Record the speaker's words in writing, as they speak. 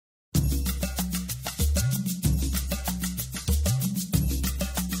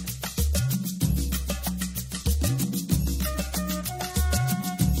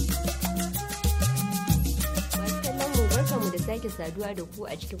sake saduwa da ku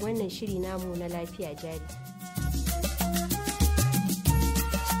a cikin wannan shiri namu na lafiya jari.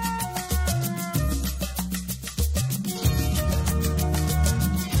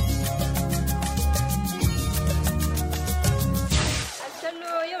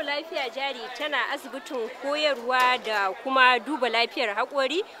 Lafiya jari tana asibitin koyarwa da kuma duba lafiyar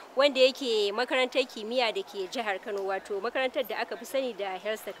haƙori wanda yake makarantar kimiyya da ke jihar Kano, wato makarantar da aka fi sani da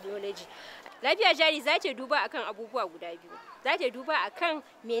Health Technology. Lafiya jari za ta duba akan abubuwa guda biyu. Za ta duba akan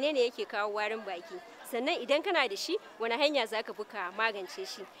menene yake kawo warin baki, sannan idan kana da shi wani hanya za ka bi ka magance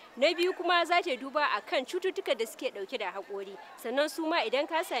shi. Na biyu kuma za ta duba akan cututtuka da suke ɗauke da haƙori, sannan su ma idan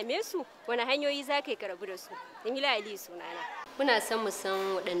ka same su wani hanyoyi za ka yi karabu da su. Jamila Ali sunana. Muna son mu san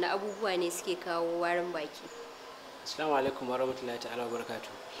waɗanne abubuwa ne suke kawo warin baki. Assalamu alaikum warahmatullahi ta'ala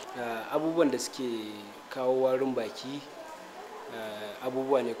wabarakatuh. Abubuwan da suke kawo warin baki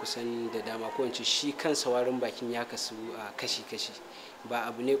abubuwa ne kusan da dama, ko in ce shi kansa warin bakin ya kasu a kashi-kashi, ba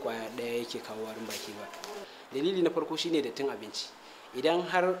abu ne kwaya ɗaya yake kawo warin baki ba. Dalili na farko shine dattin abinci. Idan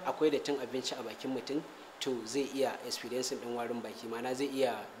har akwai dattin abinci a bakin mutum to zai iya experiencing ɗin warin baki, ma'ana zai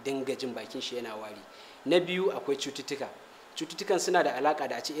iya dinga jin bakin shi yana wari. Na biyu akwai cututtuka. Cututtukan suna da alaka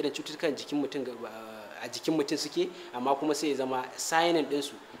da a ce irin cututtukan jikin mutum a jikin mutum suke, amma kuma sai ya zama sainin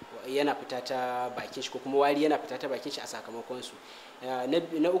ɗinsu yana fita ta bakin shi, ko kuma wari yana fita ta bakin shi a sakamakon su.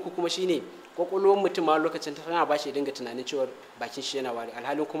 Na uku kuma shine kwakwalwar mutum ma lokacin tana ba shi ya dinga tunanin cewa bakin shi yana wari,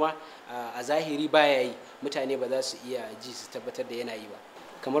 alhalin kuma a zahiri baya yi, mutane ba za su iya ji su tabbatar da yana yi ba.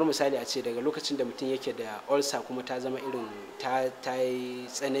 Kamar misali a ce daga lokacin da mutum yake da ulcer kuma ta zama irin ta yi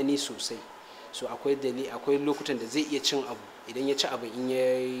tsanani sosai, so akwai lokutan da zai iya cin abu, idan ya ci abu in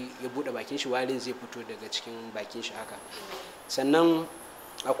ya bude bakin shi warin zai fito daga cikin bakin shi haka. Sannan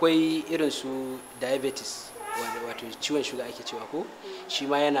akwai irin su diabetes, wato ciwon shuga ake cewa ko, shi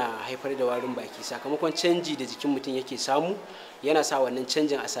ma yana haifar da warin baki sakamakon canji da jikin mutum yake samu, yana sa wannan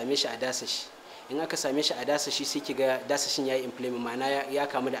canjin a same shi a dasashi. In aka same shi a dasashi sai ki ga dasashin ya yi inflammation, ma'ana ya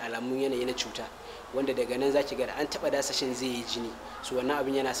kamu da alamun yanayi na cuta, wanda daga nan za ki ga da an taɓa dasashin zai yi jini, so wannan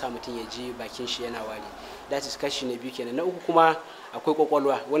abin yana sa mutum ya ji bakin shi yana wari. That is kashi na biyu kenan. Na uku kuma akwai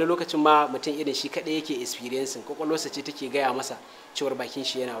kwakwalwa. Wani lokacin ma mutum irin shi kaɗai yake experiencing, kwakwalwarsa ce take gaya masa cewar bakin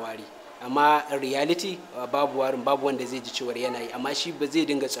shi yana wari, amma reality babu warin, babu wanda zai ji cewar yana yi, amma shi ba zai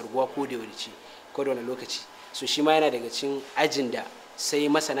dinga tsarguwa ko da wani lokaci. So shi ma yana daga cikin ajin da sai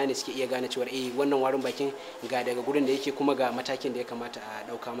masana ne suke iya gane cewar wannan warin bakin ga daga gurin da yake, kuma ga matakin da ya kamata a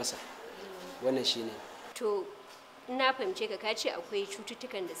ɗauka masa. Wannan shi ne. To na fahimce ka ce akwai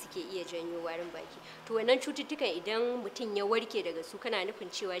cututtukan da suke iya janyo warin baki. To wannan cututtukan idan mutum ya warke daga su, kana nufin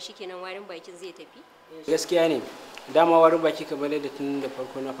cewa shikenan warin bakin zai tafi? Gaskiya ne. Dama warin baki kamar da tun da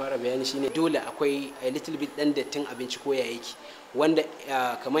farko na fara bayani shine dole akwai a little bit dan dattin abinci ko ya yake, wanda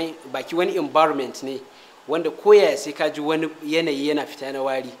kamar baki wani environment ne wanda koya sai ka ji wani yanayi yana fita na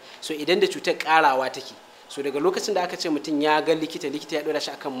wari. So idan da cutar karawa take, so daga lokacin da aka ce mutum ya ga likita ya dora shi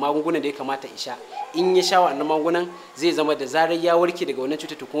akan magungunan da ya kamata ya sha, in ya sha wannan magungunan zai zama da zarar ya warke daga wannan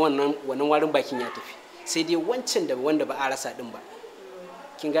cutar, to kuma wannan warin bakin ya tafi. Sai dai wancan da wanda ba a rasa din ba.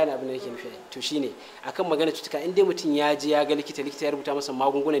 Kin gane abin da yake nufi? To shine akan magana cutuka, in dai mutum ya je ya ga likita ya rubuta masa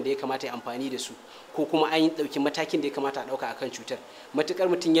magungunan da ya kamata ya amfani da su, ko kuma an yi dauki matakin da ya kamata a dauka akan cutar, matukar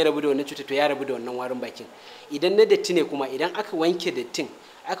mutum ya rabu da wannan cutar to ya rabu da wannan warin bakin. Idan na datti ne kuma, idan aka wanke dattin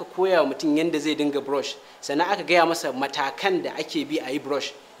aka koya wa mutum yadda zai dinga brush, sannan aka gaya masa matakan da ake bi a yi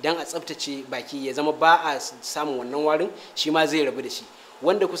brush don a tsaftace baki ya zama ba a samun wannan warin, shi ma zai rabu da shi.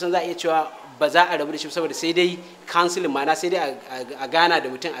 Wanda kusan za a iya cewa ba za a rabu da shi saboda sai dai counseling, ma'ana sai dai a gana da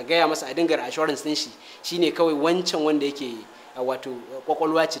mutum, a gaya masa, a dinga assurance din shi, shine kawai wancan wanda yake wato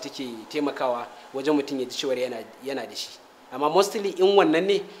kwakwalwa ce take taimakawa wajen mutum ya ji cewa yana da shi. Amma mostly in wannan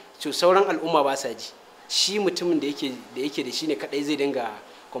ne, to sauran al'umma ba sa ji. Shi mutumin da yake da shi ne kadai zai dinga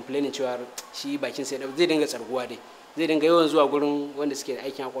complaining cewa shi bakin sai zai dinga tsarguwa dai, zai dinga yawan zuwa gurin wanda suke da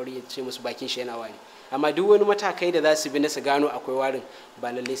aikin hakuri ya ce musu bakin shi yana wari. Amma duk wani matakai da za su bi na su gano akwai warin,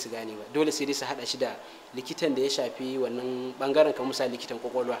 ba lallai su gane ba. Dole sai dai su hada shi da likitan da ya shafi wannan bangaren, kamar misali likitan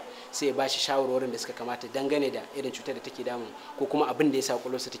kwakwalwa, sai ya bashi shawarwarin da suka kamata dangane da irin cutar da take damun, ko kuma abin da ya sa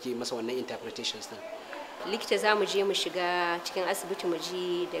kwakwalwarsa take masa wannan interpretations din. Likita, za mu je mu shiga cikin asibiti mu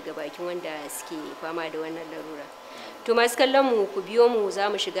ji daga bakin wanda suke fama da wannan larura. To masu kallon mu, ku biyo mu, za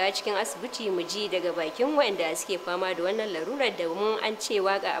mu shiga cikin asibiti mu ji daga bakin wanda suke fama da wannan larurar, da mun an ce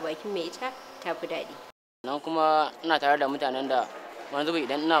waka a bakin mai ita ta fi daɗi. Nan kuma ina tare da mutanen da wani zubi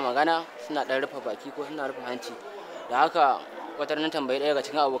idan ina magana suna ɗan rufe baki ko suna rufe hanci. Da haka wata na tambayi ɗaya daga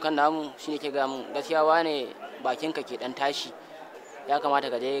cikin abokan namu, shine ke ga mun gaskiya wane bakinka ke ɗan tashi, ya kamata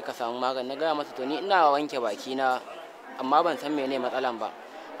ka je ka samu magani. Na gaya masa to ni ina wanke baki na, amma ban san mene matsalan ba.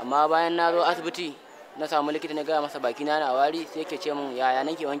 Amma bayan na zo asibiti na samu likita na gaya masa bakina na wari, sai yake ce min yaya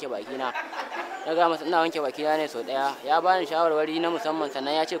nake wanke bakina. Na gaya masa ina wanke bakina ne sau ɗaya. Ya bani shawarwari na musamman,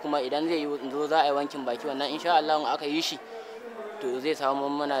 sannan ya ce kuma idan zai yi zo za a yi wankin baki, wannan insha Allah in aka yi shi to zai samu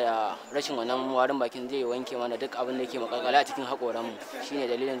mana da rashin wannan warin bakin, zai wanke mana duk abin da yake makalkala a cikin haƙoranmu. Shine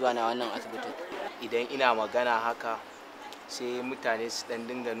dalilin zuwa na wannan asibitin. Idan ina magana haka sai mutane su dan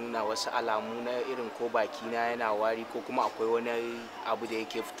dinga nuna wasu alamu na irin ko bakina yana wari, ko kuma akwai wani abu da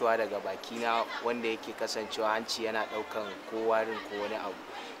yake fitowa daga bakina wanda yake kasancewa hanci yana daukan ko warin ko wani abu,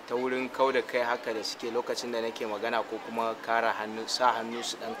 ta wurin kau da kai haka da suke lokacin da nake magana, ko kuma kara hannu, sa hannu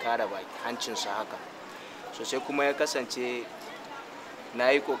su dan kara hancinsu haka. Sosai kuma ya kasance na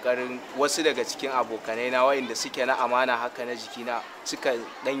yi kokarin wasu daga cikin abokanai na wayanda suke na amana haka na jikina suka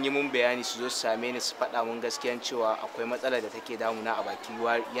dan yi mun bayani su zo su same ni su faɗa mun gaskiyan cewa akwai matsala da take damuna a baki,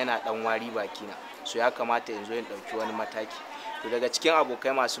 yana dan wari bakina, so ya kamata in zo in ɗauki wani mataki. To daga cikin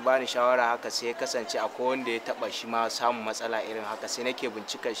abokai masu bani shawara haka sai ya kasance akwai wanda ya taba shi ma samun matsala irin haka, sai nake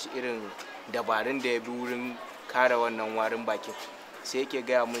bincika shi irin dabarun da ya bi wurin kare wannan warin bakin. Sai yake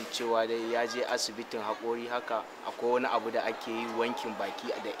gaya mun cewa dai ya je asibitin haƙori haka akwai wani abu da ake yi wankin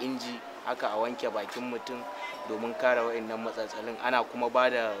baki da inji haka a wanke bakin mutum domin kare wa'annan matsatsalin. Ana kuma ba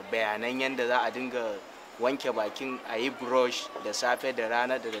da bayanan yadda za a dinga wanke bakin, a yi brush da safe da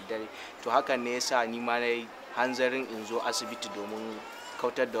rana da daddare. To hakan ne yasa ni ma na yi hanzarin in zo asibiti domin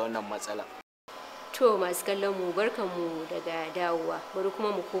kautar da wannan matsala. To masu kallon mu, barkanmu daga dawowa, bari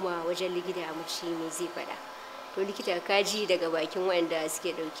kuma mu koma wajen likita mu ci me zai faɗa. To likita, kaji daga bakin waɗanda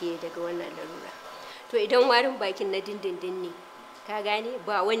suke ɗauke daga wannan larura. To idan warin bakin na dindindin ne, ka gane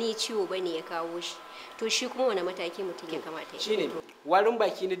ba wani ciwo bane ya kawo shi, to shi kuma wani mataki mutum ya kamata ya yi? Shine warin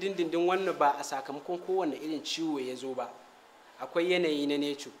baki na dindindin wannan ba a sakamakon kowane irin ciwo ya zo ba. Akwai yanayi na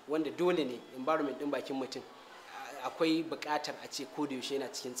nature wanda dole ne environment din bakin mutum akwai buƙatar a ce ko da yaushe yana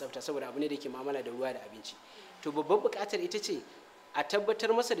cikin tsafta, saboda abu ne da ke mu'amala da ruwa da abinci. To babban buƙatar ita ce a tabbatar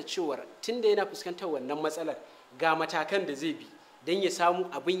masa da cewar tunda yana fuskantar wannan matsalar ga matakan da zai bi don ya samu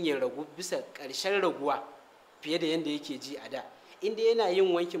abin ya ragu bisa ƙarshen raguwa fiye da yadda yake ji a da. Inda yana yin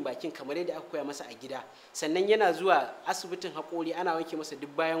wankin bakin kamar yadda aka koya masa a gida, sannan yana zuwa asibitin haƙori ana wanke masa duk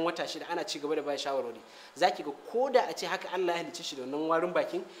bayan wata 6, ana ci gaba da bayan shawarwari, zaki ga ko da a ce haka Allah ya halicce shi da wannan warin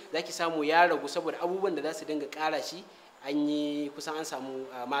bakin, zaki samu ya ragu saboda abubuwan da za su dinga ƙara shi an yi kusan an samu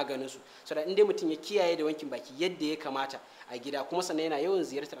maganin su. Saboda in dai mutum ya kiyaye da wankin baki yadda ya kamata a gida, kuma sannan yana yawan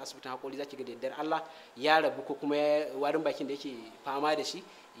ziyartar asibitin haƙori, zaki ga da yardar Allah ya rabu, ko kuma warin bakin da yake fama da shi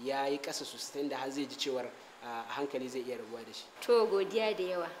ya yi ƙasa sosai da har zai ji cewar a hankali zai iya rabuwa da shi. To godiya da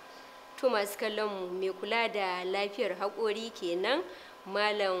yawa. To masu kallon mu, mai kula da lafiyar haƙori kenan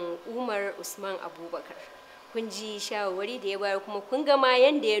Malam Umar Usman Abubakar. Kun ji shawarwari da ya bayar, kuma kun ga ma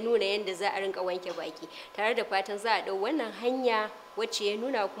yanda ya nuna yanda za a rinka wanke baki, tare da fatan za a ɗau wannan hanya wacce ya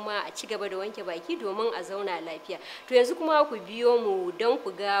nuna kuma a ci gaba da wanke baki domin a zauna lafiya. To yanzu kuma ku biyo mu don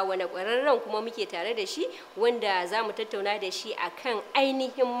ku ga wani ƙwararren kuma muke tare da shi, wanda za mu tattauna da shi akan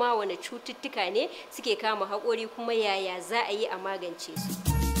ainihin ma wani cututtuka ne suke kama haƙori, kuma yaya za a yi a magance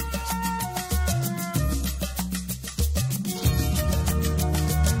su.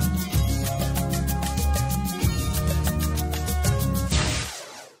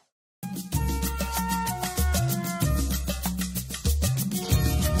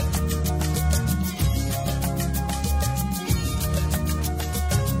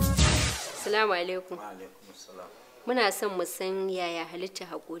 Assalamu alaikum. Muna son mu san yaya halitta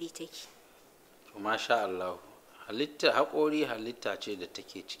haƙori take. To masha Allah, halitta haƙori halitta ce da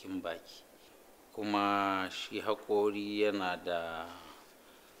take cikin baki, kuma shi haƙori yana da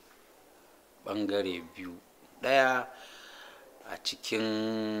ɓangare biyu. Ɗaya a cikin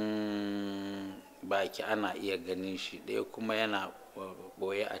baki ana iya ganin shi, ɗaya kuma yana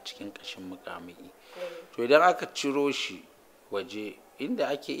ɓoye a cikin ƙashin muƙamuƙi. To idan aka ciro shi waje, inda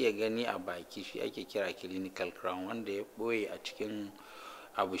ake iya gani a baki shi ake kira clinical crown, wanda ya ɓoye a cikin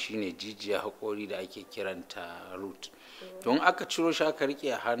abu shine jijiya haƙori da ake kiranta root. Don aka ciro shi aka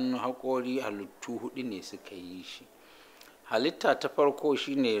rike hannu haƙori, halittu hudu ne suka yi shi. Halitta ta farko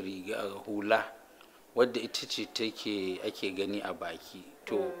shine riga hula, wadda ita ce ake gani a baki,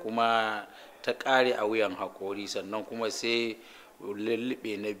 to kuma ta ƙare a wuyan haƙori, sannan kuma sai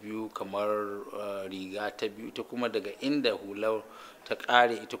lullube na biyu kamar riga ta biyu, ita kuma daga inda hular ta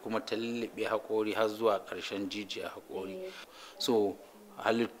ƙare ita kuma ta lullube haƙori har zuwa ƙarshen jijiya haƙori. So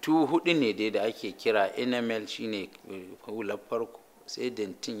halittu hudu ne dai da ake kira enamel, shine hular farko, sai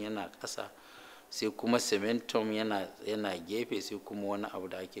dentin yana ƙasa, sai kuma cementum yana gefe, sai kuma wani abu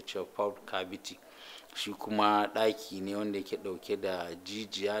da ake cewa pulp cavity, shi kuma ɗaki ne wanda yake ɗauke da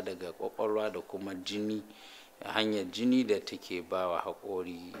jijiya daga ƙwaƙwalwa da kuma jini, hanyar jini da take ba wa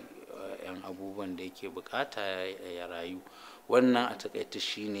haƙori 'yan abubuwan da yake bukata ya rayu. Wannan a takaice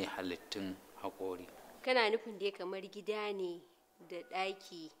shine halittun haƙori. Kana nufin dai kamar gida ne da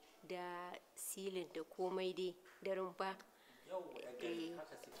ɗaki da silin da komai dai da rumfa?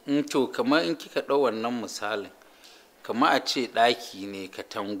 To kamar in kika ɗau wannan misalin, kamar a ce ɗaki ne,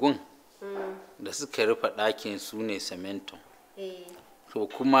 katangun da suka rufe ɗakin su ne simintin, to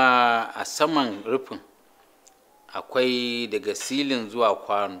kuma a saman rufin akwai daga silin zuwa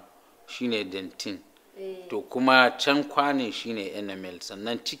kwano shine dentin, to kuma can kwanin shine enamel,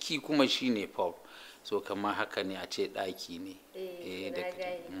 sannan ciki kuma shine pulp. So kamar haka ne a ce ɗaki ne.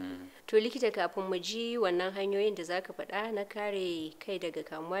 To likita, kafin mu ji wannan hanyoyin da zaka faɗa na kare kai daga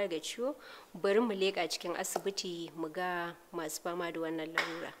kamuwa daga ciwo, bari mu leƙa cikin asibiti mu ga masu fama da wannan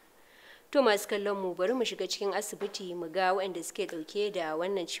larura. To masu kallon mu, bari mu shiga cikin asibiti mu ga waɗanda suke ɗauke da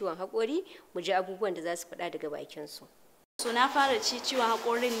wannan ciwon haƙori, mu ji abubuwan da za su faɗa daga bakinsu. So na fara ciwon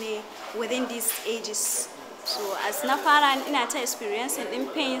haƙorin ne within these ages. So as na fara ina ta experiencing din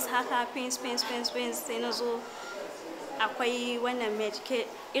pains haka, pains sai na zo akwai wannan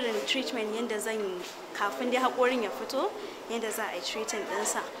irin treatment yadda zan yi kafin dai haƙorin ya fito, yadda za a yi treating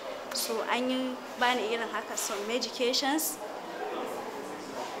ɗinsa. So an yi bani irin haka some medications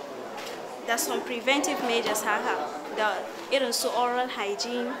da some preventive measures haka, da irin su oral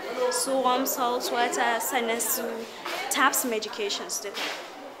hygiene, su warm salt water, sannan su TAPS medications duka.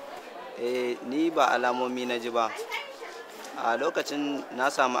 Ni ba alamomi na ji ba. A lokacin na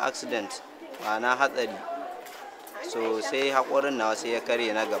samu accident, na hatsari, so sai haƙorin nawa sai ya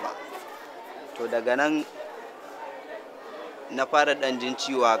karye na gaba. To daga nan na fara ɗan jin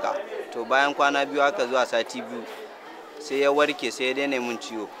ciwo haka, to bayan kwana biyu haka zuwa sati biyu sai ya warke, sai ya daina mun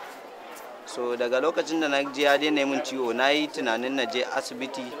ciwo. So daga lokacin da na ji ya daina mun ciwo, na yi tunanin na je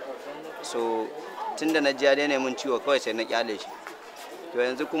asibiti, so tun da na ji ya daina mun ciwo kawai sai na kyale shi. To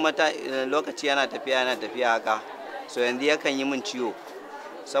yanzu kuma lokaci yana tafiya haka, so yanzu yakan yi min ciwo,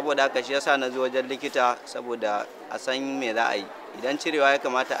 saboda haka shi yasa na zo wajen likita saboda a san me za a yi. Idan cirewa ya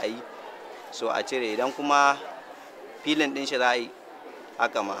kamata a yi, so a cire, idan kuma filin din shi za a yi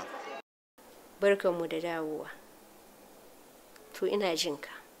haka ma. Barkanmu da dawowa. To ina jin ka.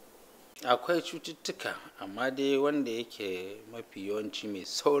 Akwai cututtuka, amma dai wanda yake mafi yawanci mai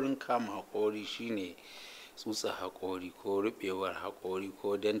saurin kama haƙori shine tsutsa haƙori ko rubewar haƙori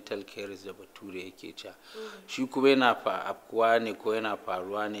ko dental caries da bature yake cewa. Shi kuma yana afkuwa ne ko yana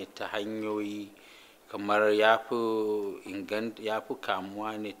faruwa ne ta hanyoyi kamar ya fi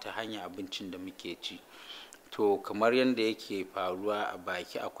kamuwa ne ta hanyar abincin da muke ci. To kamar yadda yake faruwa a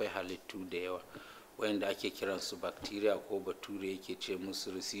baki, akwai halittu da yawa wanda ake kiransu bacteria ko bature yake ce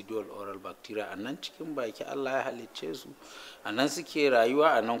musu residual oral bacteria. A nan cikin baki Allah ya halicce su, a nan suke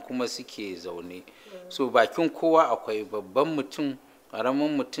rayuwa, a nan kuma suke zaune. So bakin kowa akwai, babban mutum,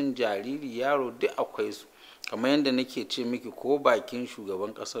 ƙaramin mutum, jariri, yaro, duk akwai su. Kamar yadda nake ce miki, ko bakin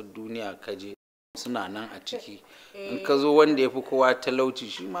shugaban ƙasar duniya kaje suna nan a ciki. In ka zo wanda ya fi kowa talauci,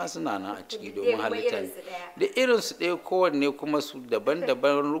 shi ma suna nan a ciki, domin halitta ne da irinsu ɗaya, kowanne kuma su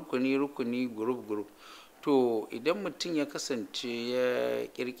daban-daban, rukuni group. To idan mutum ya kasance ya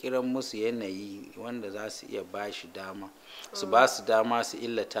ƙirƙirar musu yanayi wanda za su iya ba shi dama, su ba su dama su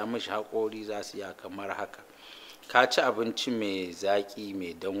illata mashi haƙori, za su iya kamar haka: ka ci abinci mai zaƙi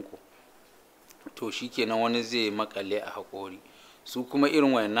mai danko, to shikenan wani zai makale a haƙori. Su kuma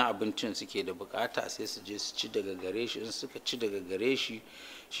irin wayannan abincin suke da bukata, sai su je su ci daga gare shi. In suka ci daga gare shi,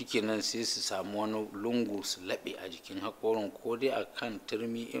 shikenan sai su samu wani lungu su laɓe a jikin haƙorin, ko dai a kan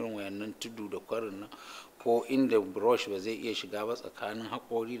turmi irin wayannan tudu da kwarin nan, ko inda brush ba zai iya shiga ba tsakanin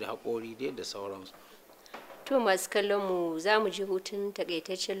haƙori da haƙori dai da sauransu. To masu kallon mu, za mu ji hutun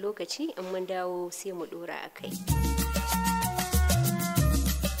takaitaccen lokaci, in mun dawo sai mu ɗora a kai.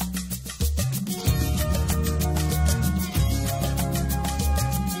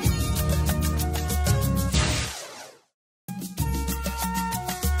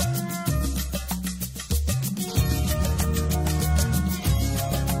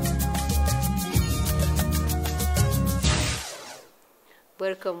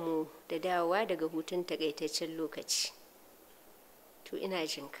 Barkanmu da dawowa daga hutun takaitaccen lokaci. To ina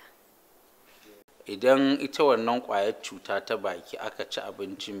jinka. Idan ita wannan ƙwayar cuta ta baki aka ci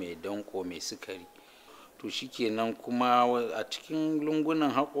abinci mai danko mai sukari, to shikenan kuma a cikin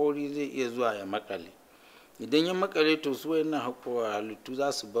lungunan haƙori zai iya zuwa ya makale. Idan ya makale, to su wayannan halittu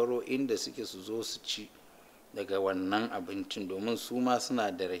za su baro inda suke su zo su ci daga wannan abincin, domin su ma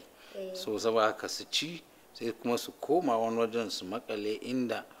suna da rai. So saboda haka su ci, sai kuma su koma wani wajen su makale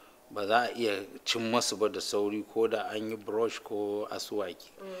inda ba za a iya cin masu ba da sauri, ko da an yi brush ko asuwaki.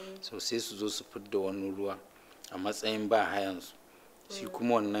 So sai su zo su fidda wani ruwa a matsayin ba hayansu. shi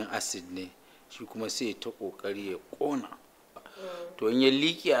kuma wannan acid ne, shi kuma sai ta kokari ya kona. To in ya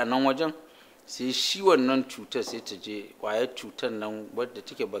liƙe a nan wajen sai shi wannan cutar sai ta je kwayar cutar nan wadda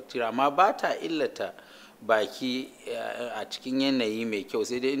take bacteria amma ba ta illata baki a cikin yanayi mai kyau,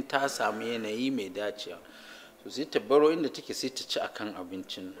 sai dai in ta samu yanayi mai dacewa. So sai ta baro inda take sai ta ci akan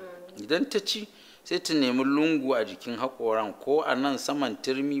abincin. Idan ta ci sai ta nemi lungu a jikin haƙoran, ko a nan saman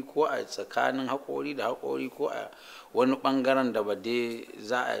turmi, ko a tsakanin haƙori da haƙori, ko a wani ɓangaren da ba dai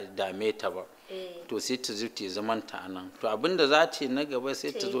za a dame ta ba. To sai ta zo ta zamanta a nan. To abinda za ta yi na gaba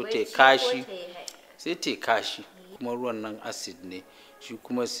sai ta zo ta yi kashi, sai ta yi kashi kuma ruwan nan acid ne, shi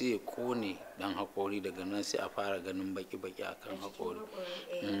kuma sai ya kone dan haƙori, daga nan sai a fara ganin baki-baki a kan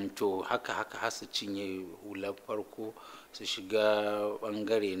haƙori. To haka har su cinye hular farko, su shiga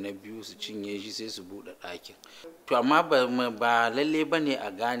bangare na biyu su cinye shi, sai su buɗe ɗakin. To amma ba lalle ba ne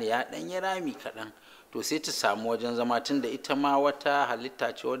a gane, ya ɗan yi rami kaɗan, to sai ta samu wajen zama, tunda ita ma wata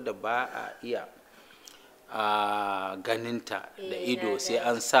halitta ce wadda ba a iya ganinta da ido, sai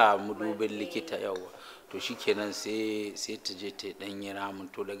an sa mudubin likita. yawa to shikenan sai ta je ta ɗan yi ramin,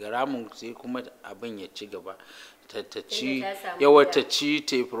 to daga ramin sai kuma abin ya ci gaba, ta ci yawa, ta ci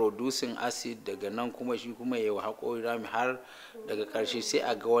ta producing acid, daga nan kuma shi kuma ya haƙori rami, har daga ƙarshe sai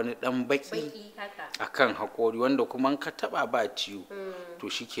a ga wani ɗan baki a kan haƙori, wanda kuma ka taɓa ba ciwo. To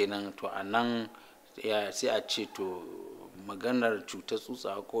shikenan, to a nan sai a ce to maganar cutar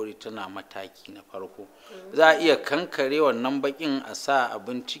tsutsa haƙori tana mataki na farko. Za a iya kankare wannan bakin a sa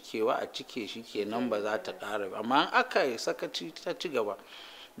abin cikewa a cike shi, kenan ba za ta ƙara ba. Amma in aka sakaci ta ci gaba,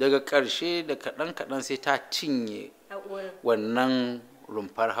 daga ƙarshe da kaɗan sai ta cinye wannan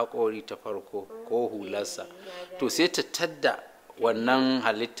rumfar haƙori ta farko ko hularsa. To sai ta tadda wannan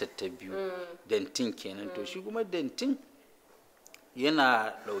halittar ta biyu, dentin kenan. To shi kuma dentin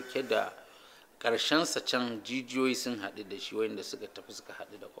yana ɗauke da ƙarshensa can jijiyoyi sun haɗu da shi, wanda suka tafi suka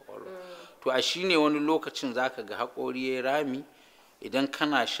haɗu da kwakwalwa. To a shi ne wani lokacin za ka ga haƙori ya rami, idan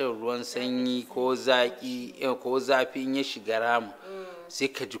kana shan ruwan sanyi ko zaƙi ko zafi ya shiga ramin, sai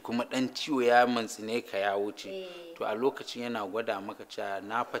ka ji kuma ɗan ciwo ya mantsine ka ya wuce. To a lokacin yana gwada maka cewa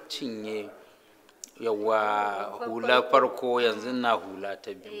na fa cinye yawa hula farko, yanzu na hula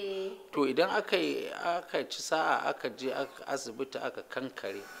ta biyu. To idan aka ci sa'a, aka je asibiti aka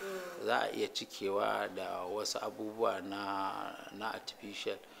kankare, za a iya cikewa da wasu abubuwa na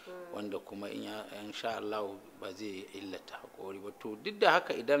artificial, wanda kuma insha Allah ba zai illata haƙori ba. To duk da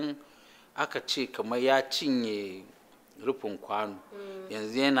haka, idan aka ce kamar ya cinye rufin kwano,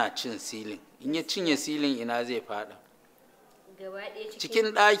 yanzu yana cin silin, in ya cinye silin ina zai fada?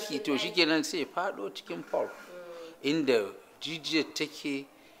 Cikin ɗaki. To shikenan sai faɗo cikin pulp, inda jijiyar take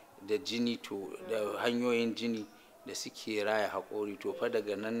da jini, to da hanyoyin jini da suke raya haƙori. To fa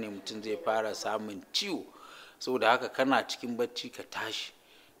daga nan ne mutum zai fara samun ciwo. Saboda haka kana cikin bacci ka tashi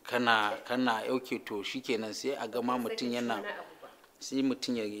kana yauke, to shikenan sai a gama mutum sai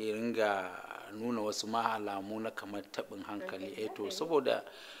mutum ya ringa nuna wasu alamu na kamar taɓin hankali. To saboda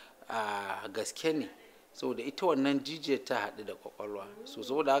gaske ne, saboda ita wannan jijiyar ta haɗu da kwakwalwa, so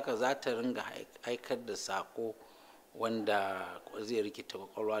saboda haka za ta ringa aikar da sako wanda zai rikita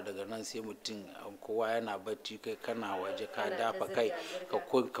kwakwalwa. Daga nan sai mutum, kowa yana bacci, kai kana waje ka dafa kai,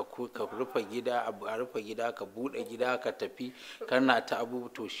 ka rufe gida, a rufe gida, ka buɗe gida, ka tafi kana ta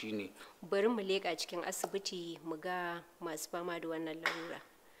abubuwa. To shine bari mu leƙa cikin asibiti mu ga masu fama da wannan larura.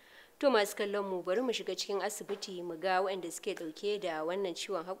 To masu kallon mu, bari mu shiga cikin asibiti mu ga waɗanda suke ɗauke da wannan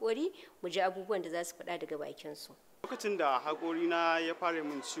ciwon haƙori, mu ji abubuwan da za su faɗa daga bakinsu. Lokacin da haƙori na ya fara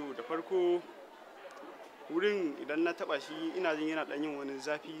min ciwo, da farko wurin idan na taɓa shi ina jin yana ɗan yin wani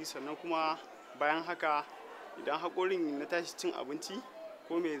zafi, sannan kuma bayan haka idan haƙorin na tashi cin abinci,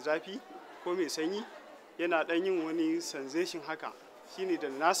 ko mai zafi ko mai sanyi, yana ɗan yin wani sensation haka, shine da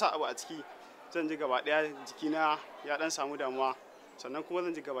na sa abu a ciki zan ji gaba ɗaya jikina ya ɗan samu damuwa. Sannan kuma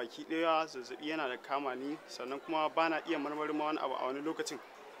zan ji gabaki ɗaya zazzabi yana da kama ni, sannan kuma ba na iya marmarin ma wani abu a wani lokacin,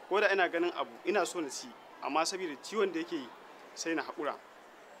 ko da ina ganin abu ina so na ci, amma saboda ciwon da yake yi sai na haƙura.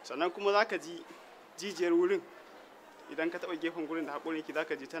 Sannan kuma za ka ji jijiyar wurin, idan ka taɓa gefen gurin da haƙorin yake za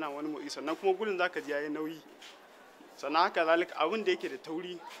ka ji tana wani motsi, sannan kuma gurin za ka ji yayi nauyi. Sannan haka zalika abin da yake da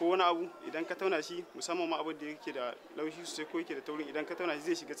tauri ko wani abu, idan ka tauna shi, musamman ma abin da yake da laushi sosai ko yake da tauri, idan ka tauna shi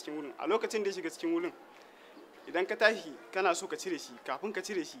zai shiga cikin wurin. A lokacin da ya shiga cikin wurin, idan ka tashi kana so ka cire shi, kafin ka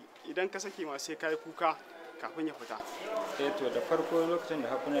cire shi idan ka sake ma sai ka yi kuka kafin ya fita. To da farko lokacin da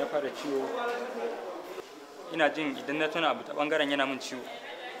haƙori ya fara ciwo, ina jin idan na tona abu ta bangaren yana min ciwo,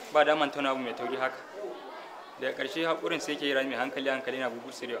 ba daman tona abu mai tauri haka. Daga ƙarshe haƙorin sai ke yi rami hankali na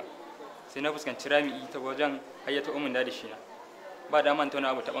bubutsirewa, sai na fuskanci rami ta wajen hayyata umin da shi na, ba daman tona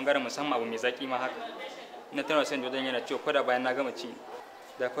abu ta bangaren musamman abu mai zaƙi ma haka. na tana son wajen yana ciwo ko da bayan na gama ci.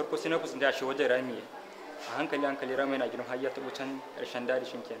 Da farko sai na fuskanci shi wajen rami a hankali rami yana girma har ya taɓo can ƙarshen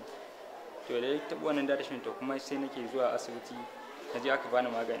dadashin kenan. To da ya taɓo wannan dadashin to kuma sai nake zuwa asibiti na je aka bani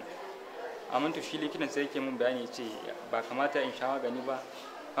magani. Amma to shi likitan sai yake mun bayani ce ba kamata in sha magani ba,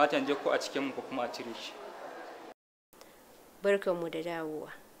 kamata in je ko a cikin mu ko kuma a cire shi. Barkanmu da dawowa.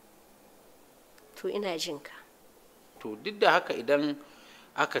 To ina jin ka. To duk da haka idan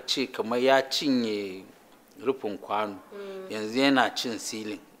aka ce kamar ya cinye rufin kwano yanzu yana cin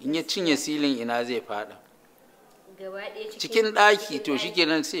silin, in ya cinye silin ina zai fada? Cikin ɗaki, to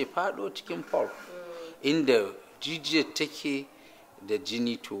shikenan sai fado cikin pulp inda jijiyar take da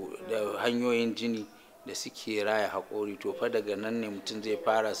jini, to da hanyoyin jini da suke raya haƙori, to fa daga nan ne mutum zai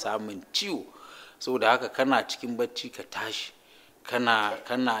fara samun ciwo. Saboda haka kana cikin bacci ka tashi kana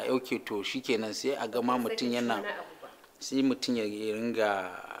yauke, to shikenan sai a gama mutum yana, sai mutum ya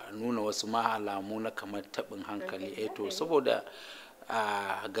ringa nuna wasu alamu na kamar taɓin hankali. To saboda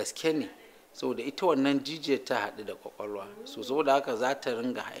gaske ne, saboda ita wannan jijiyar ta haɗu da kwakwalwa, so saboda haka za ta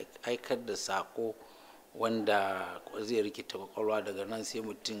ringa aikar da sako wanda zai rikita kwakwalwa. Daga nan sai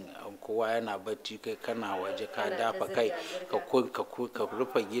mutum, kowa yana bacci kai kana waje ka dafa kai ka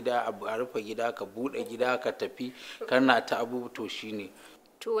rufe gida, a rufe gida, ka buɗe gida ka tafi kana ta to shine.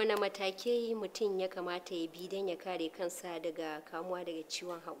 To wani matakai mutum ya kamata ya bi don ya kare kansa daga kamuwa daga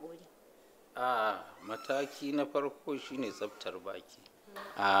ciwon haƙori? Mataki na farko shine tsaftar baki,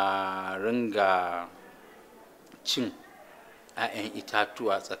 a ringa cin 'ya'yan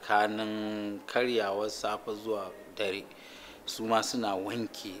itatuwa tsakanin karyawar safe zuwa dare, su ma suna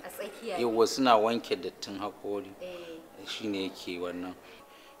wanke suna wanke dattin haƙori, shine yake wannan.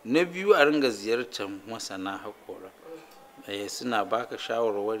 Na biyu, a ringa ziyartar masana haƙora, suna baka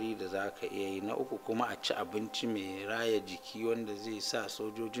shawarwari da za ka iya yi. Na uku kuma, a ci abinci mai raya jiki wanda zai sa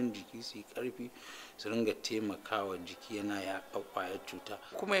sojojin jiki su yi ƙarfi, su ringa taimakawa jiki yana yaƙar ƙwayar cuta.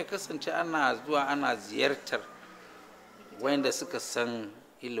 Kuma ya kasance ana zuwa ana ziyartar wanda suka san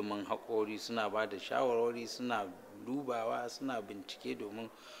ilimin haƙori, suna ba da shawarwari, suna dubawa, suna bincike domin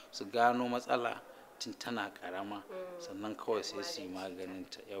su gano matsala tun tana ƙarama, sannan kawai sai su yi maganin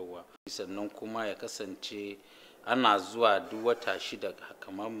ta. Yawa, sannan kuma ya kasance ana zuwa duk wata 6,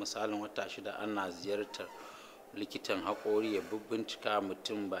 kamar misalin wata 6 ana ziyartar likitan haƙori ya bincika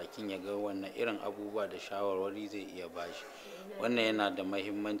mutum bakin, ya ga wannan irin abubuwa da shawarwari zai iya bashi. Wannan yana da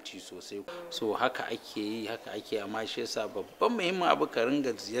mahimmanci sosai. So haka ake yi, amma shi yasa babban muhimmin abu ka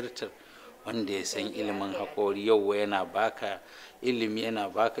ringa ziyartar wanda ya san ilimin haƙori. Yau yana baka ilimi, yana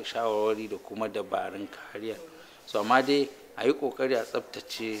baka shawarwari da kuma dabarun kariya. So amma dai a yi ƙoƙari a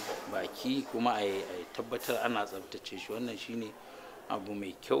tsaftace baki, kuma a tabbatar ana tsaftace shi. Wannan shine abu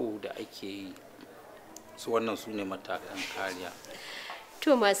mai kyau da ake yi. So wannan su ne matakan kariya.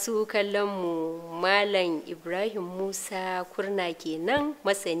 To masu kallon mu, Malam Ibrahim Musa Kurna kenan,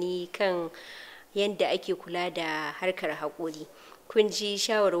 masani kan yadda ake kula da harkar haƙori. Kun ji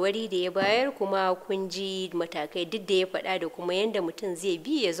shawarwari da ya bayar, kuma kun ji matakai duk da ya faɗa, da kuma yadda mutum zai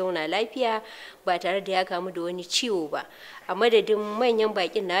bi ya zauna lafiya ba tare da ya kamu da wani ciwo ba. A madadin manyan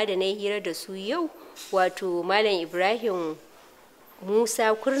baƙin na da na hira da su yau, wato Malam Ibrahim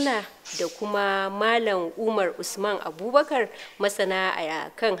Musa Kurna da kuma Malam Umar Usman Abubakar, masana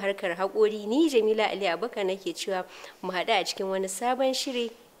a kan harkar haƙori, ni Jamila Ali Abubakar nake cewa mu haɗu a cikin wani sabon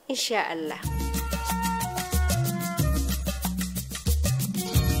shiri insha Allah.